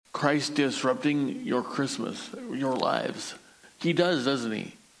Christ disrupting your Christmas, your lives. He does, doesn't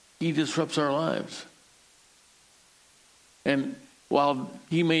he? He disrupts our lives. And while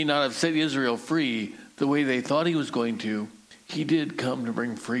he may not have set Israel free the way they thought he was going to, he did come to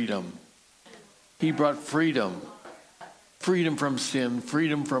bring freedom. He brought freedom. Freedom from sin,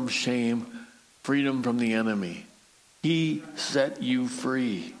 freedom from shame, freedom from the enemy. He set you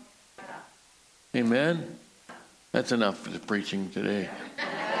free. Amen? That's enough for the preaching today.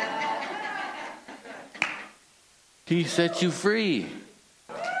 He set you free.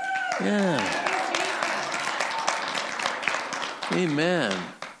 Yeah. Amen.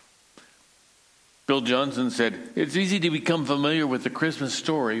 Bill Johnson said, "It's easy to become familiar with the Christmas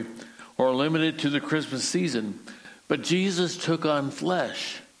story or limit it to the Christmas season, but Jesus took on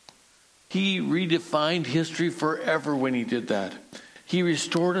flesh. He redefined history forever when he did that. He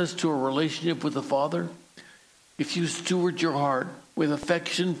restored us to a relationship with the Father. If you steward your heart with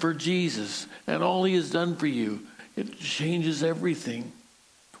affection for Jesus and all he has done for you, it changes everything.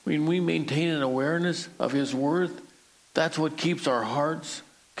 When we maintain an awareness of his worth, that's what keeps our hearts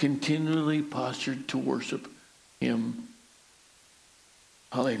continually postured to worship him."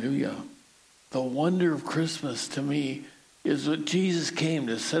 Hallelujah. The wonder of Christmas to me is that Jesus came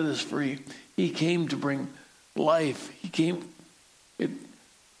to set us free. He came to bring life.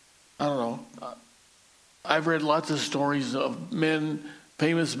 I've read lots of stories of men,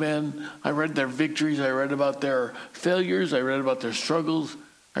 famous men. I read their victories. I read about their failures. I read about their struggles.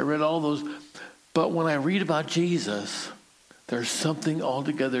 I read all those. But when I read about Jesus, there's something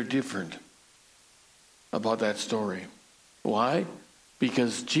altogether different about that story. Why?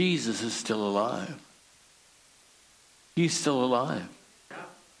 Because Jesus is still alive. He's still alive.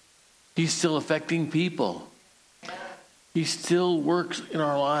 He's still affecting people. He still works in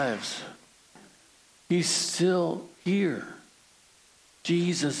our lives. He's still here.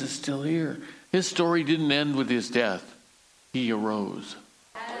 Jesus is still here. His story didn't end with his death. He arose.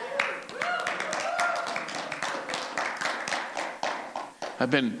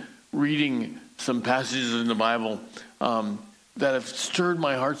 I've been reading some passages in the Bible that have stirred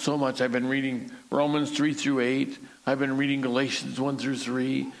my heart so much. I've been reading Romans 3 through 8. I've been reading Galatians 1 through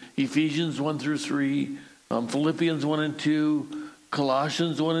 3, Ephesians 1 through 3, Philippians 1 and 2,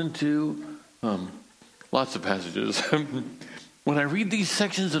 Colossians 1 and 2. Lots of passages. When I read these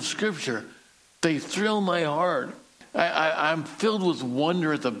sections of Scripture, they thrill my heart. I'm filled with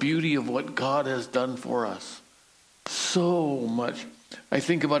wonder at the beauty of what God has done for us. So much. I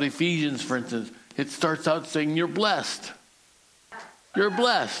think about Ephesians, for instance. It starts out saying, you're blessed. You're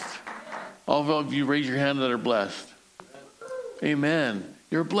blessed. All of you raise your hand that are blessed. Amen.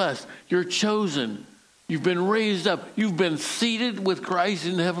 You're blessed. You're chosen. You've been raised up. You've been seated with Christ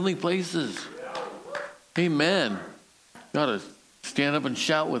in heavenly places. Amen. You ought to stand up and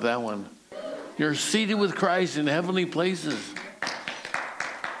shout with that one. You're seated with Christ in heavenly places.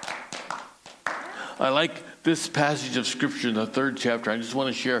 I like this passage of Scripture in the 3rd chapter. I just want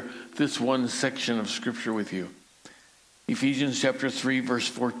to share this one section of Scripture with you. Ephesians chapter 3, verse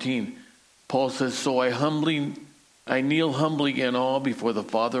 14. Paul says, "So I kneel humbly in awe before the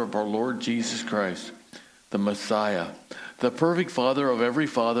Father of our Lord Jesus Christ, the Messiah, the perfect Father of every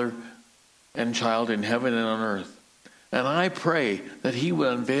father and child in heaven and on earth. And I pray that he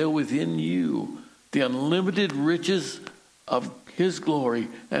will unveil within you the unlimited riches of his glory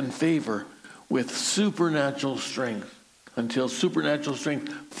and favor with supernatural strength, until supernatural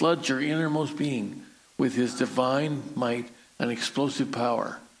strength floods your innermost being with his divine might and explosive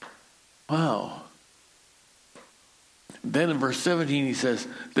power." Wow. Then in verse 17 he says,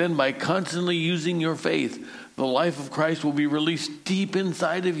 "Then by constantly using your faith, the life of Christ will be released deep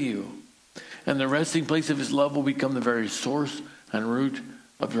inside of you. And the resting place of his love will become the very source and root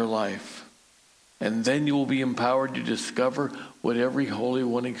of your life. And then you will be empowered to discover what every Holy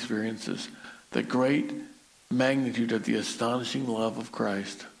One experiences, the great magnitude of the astonishing love of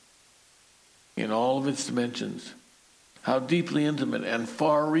Christ in all of its dimensions. How deeply intimate and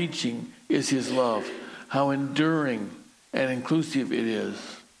far-reaching is his love. How enduring and inclusive it is.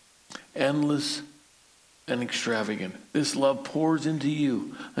 Endless and extravagant. This love pours into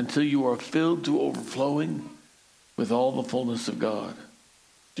you until you are filled to overflowing with all the fullness of God."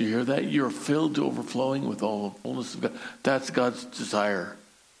 Do you hear that? You're filled to overflowing with all the fullness of God. That's God's desire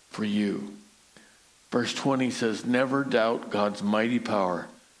for you. Verse 20 says, "Never doubt God's mighty power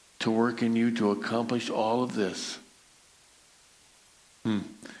to work in you to accomplish all of this.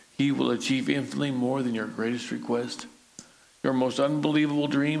 He will achieve infinitely more than your greatest request. Your most unbelievable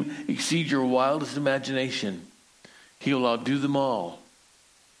dream exceeds your wildest imagination. He will outdo them all.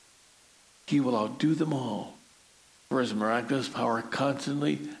 He will outdo them all. for his miraculous power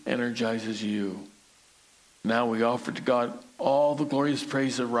constantly energizes you. Now we offer to God all the glorious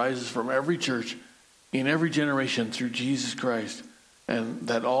praise that rises from every church in every generation through Jesus Christ, and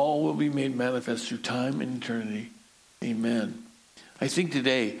that all will be made manifest through time and eternity. Amen. I think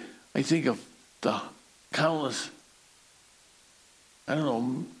today, of the countless,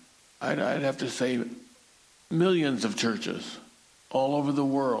 I'd have to say millions of churches all over the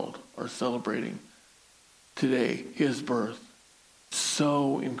world are celebrating today his birth.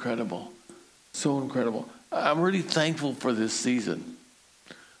 So incredible. So incredible. I'm really thankful for this season.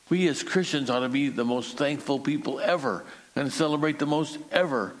 We as Christians ought to be the most thankful people ever and celebrate the most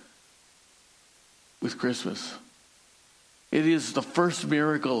ever with Christmas. It is the first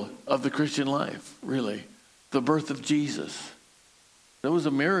miracle of the Christian life, really. The birth of Jesus. That was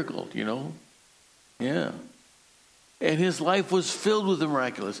a miracle, Yeah. And his life was filled with the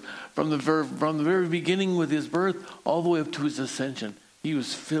miraculous. From the very beginning with his birth all the way up to his ascension, he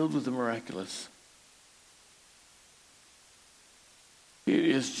was filled with the miraculous. It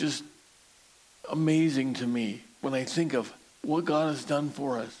is just amazing to me when I think of what God has done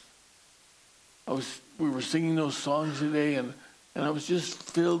for us. We were singing those songs today, and I was just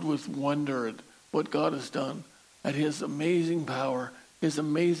filled with wonder at what God has done, at his amazing power, his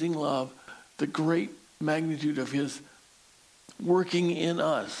amazing love, the great magnitude of his working in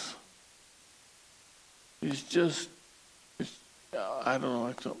us. I don't know.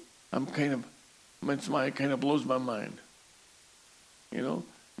 It kind of blows my mind.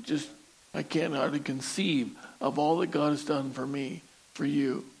 I can't hardly conceive of all that God has done for me, for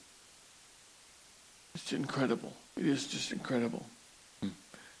you. It's incredible. It is just incredible.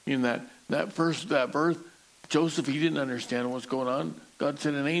 In that birth, Joseph, he didn't understand what was going on. God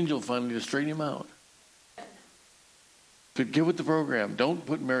sent an angel finally to straighten him out. To get with the program. Don't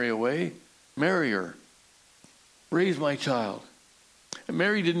put Mary away. Marry her. Raise my child. And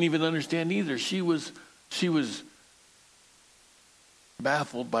Mary didn't even understand either. She was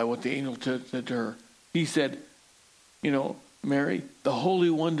baffled by what the angel said to her. He said, Mary, the Holy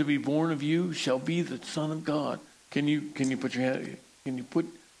One to be born of you shall be the Son of God. Can you put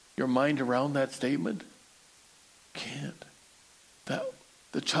your mind around that statement? Can't. That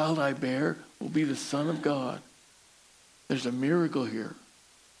the child I bear will be the Son of God. There's a miracle here.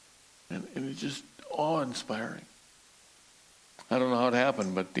 And it's just awe-inspiring. I don't know how it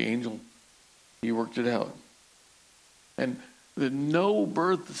happened, but the angel, he worked it out. And no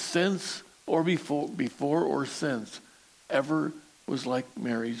birth since or before or since ever was like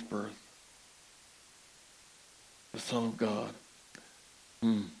Mary's birth. The Son of God.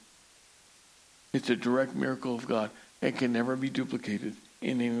 It's a direct miracle of God. It can never be duplicated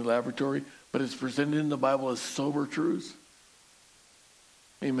in any laboratory, but it's presented in the Bible as sober truth.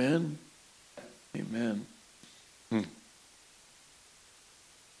 Amen? Amen.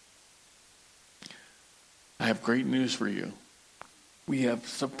 I have great news for you. We have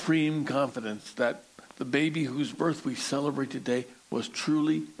supreme confidence that the baby whose birth we celebrate today was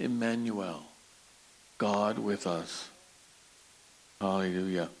truly Emmanuel, God with us.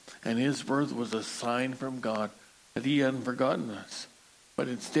 Hallelujah. And his birth was a sign from God that he hadn't forgotten us, but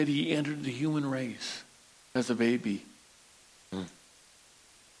instead he entered the human race as a baby.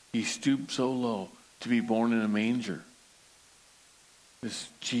 He stooped so low to be born in a manger. This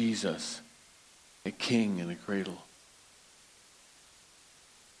Jesus, a king in a cradle.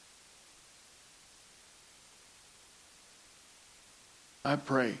 I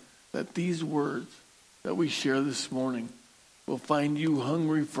pray that these words that we share this morning will find you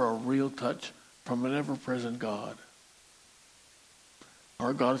hungry for a real touch from an ever-present God.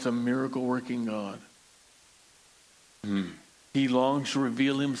 Our God is a miracle-working God. He longs to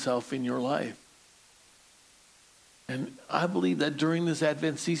reveal himself in your life. And I believe that during this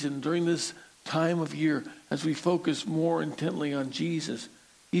Advent season, during this time of year, as we focus more intently on Jesus,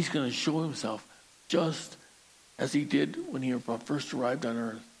 he's going to show himself just as he did when he first arrived on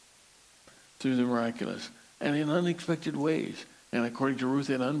earth, through the miraculous, and in unexpected ways, and according to Ruth,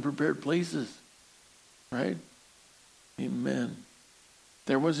 in unprepared places. Right? Amen.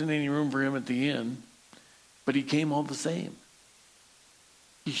 There wasn't any room for him at the inn, but he came all the same.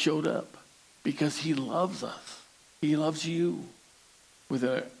 He showed up because he loves us. He loves you with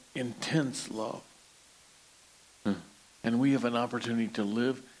an intense love. And we have an opportunity to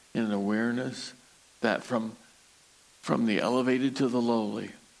live in an awareness that from the elevated to the lowly,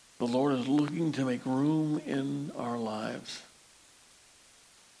 the Lord is looking to make room in our lives,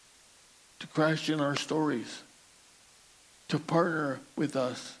 to crash in our stories, to partner with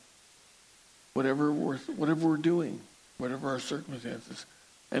us, whatever we're doing, whatever our circumstances.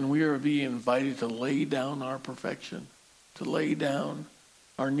 And we are being invited to lay down our perfection, to lay down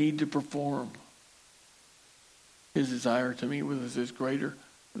our need to perform. His desire to meet with us is greater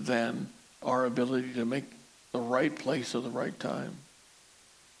than our ability to make the right place at the right time.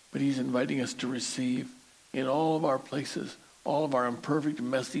 But he's inviting us to receive in all of our places, all of our imperfect,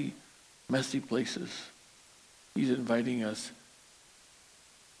 messy places. He's inviting us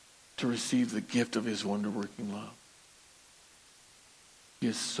to receive the gift of his wonder-working love. He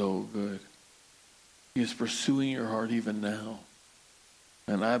is so good. He is pursuing your heart even now.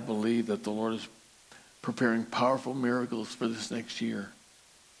 And I believe that the Lord is preparing powerful miracles for this next year.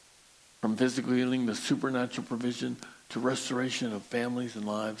 From physical healing to supernatural provision to restoration of families and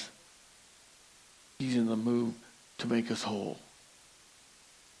lives. He's in the move to make us whole.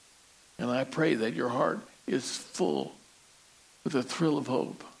 And I pray that your heart is full with a thrill of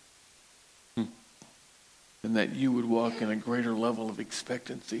hope. And that you would walk in a greater level of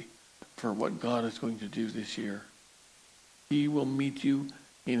expectancy for what God is going to do this year. He will meet you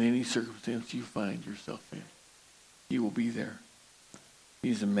in any circumstance you find yourself in. He will be there.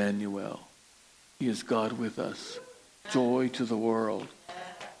 He's Emmanuel. He is God with us. Joy to the world.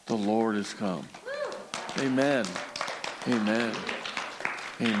 The Lord has come. Amen. Amen.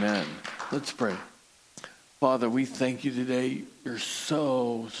 Amen. Let's pray. Father, we thank you today. You're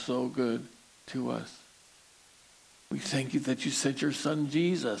so, so good to us. We thank you that you sent your son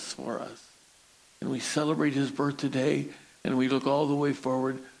Jesus for us. And we celebrate his birth today, and we look all the way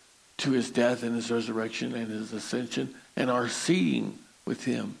forward to his death and his resurrection and his ascension and our seating with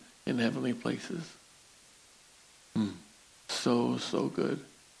him in heavenly places. So, so good.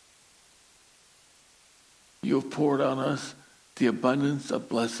 You have poured on us the abundance of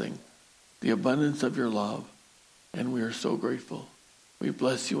blessing, the abundance of your love, and we are so grateful. We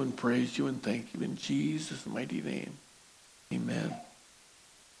bless you and praise you and thank you in Jesus' mighty name. Amen.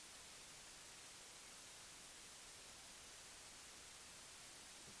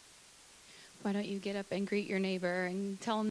 Why don't you get up and greet your neighbor and tell them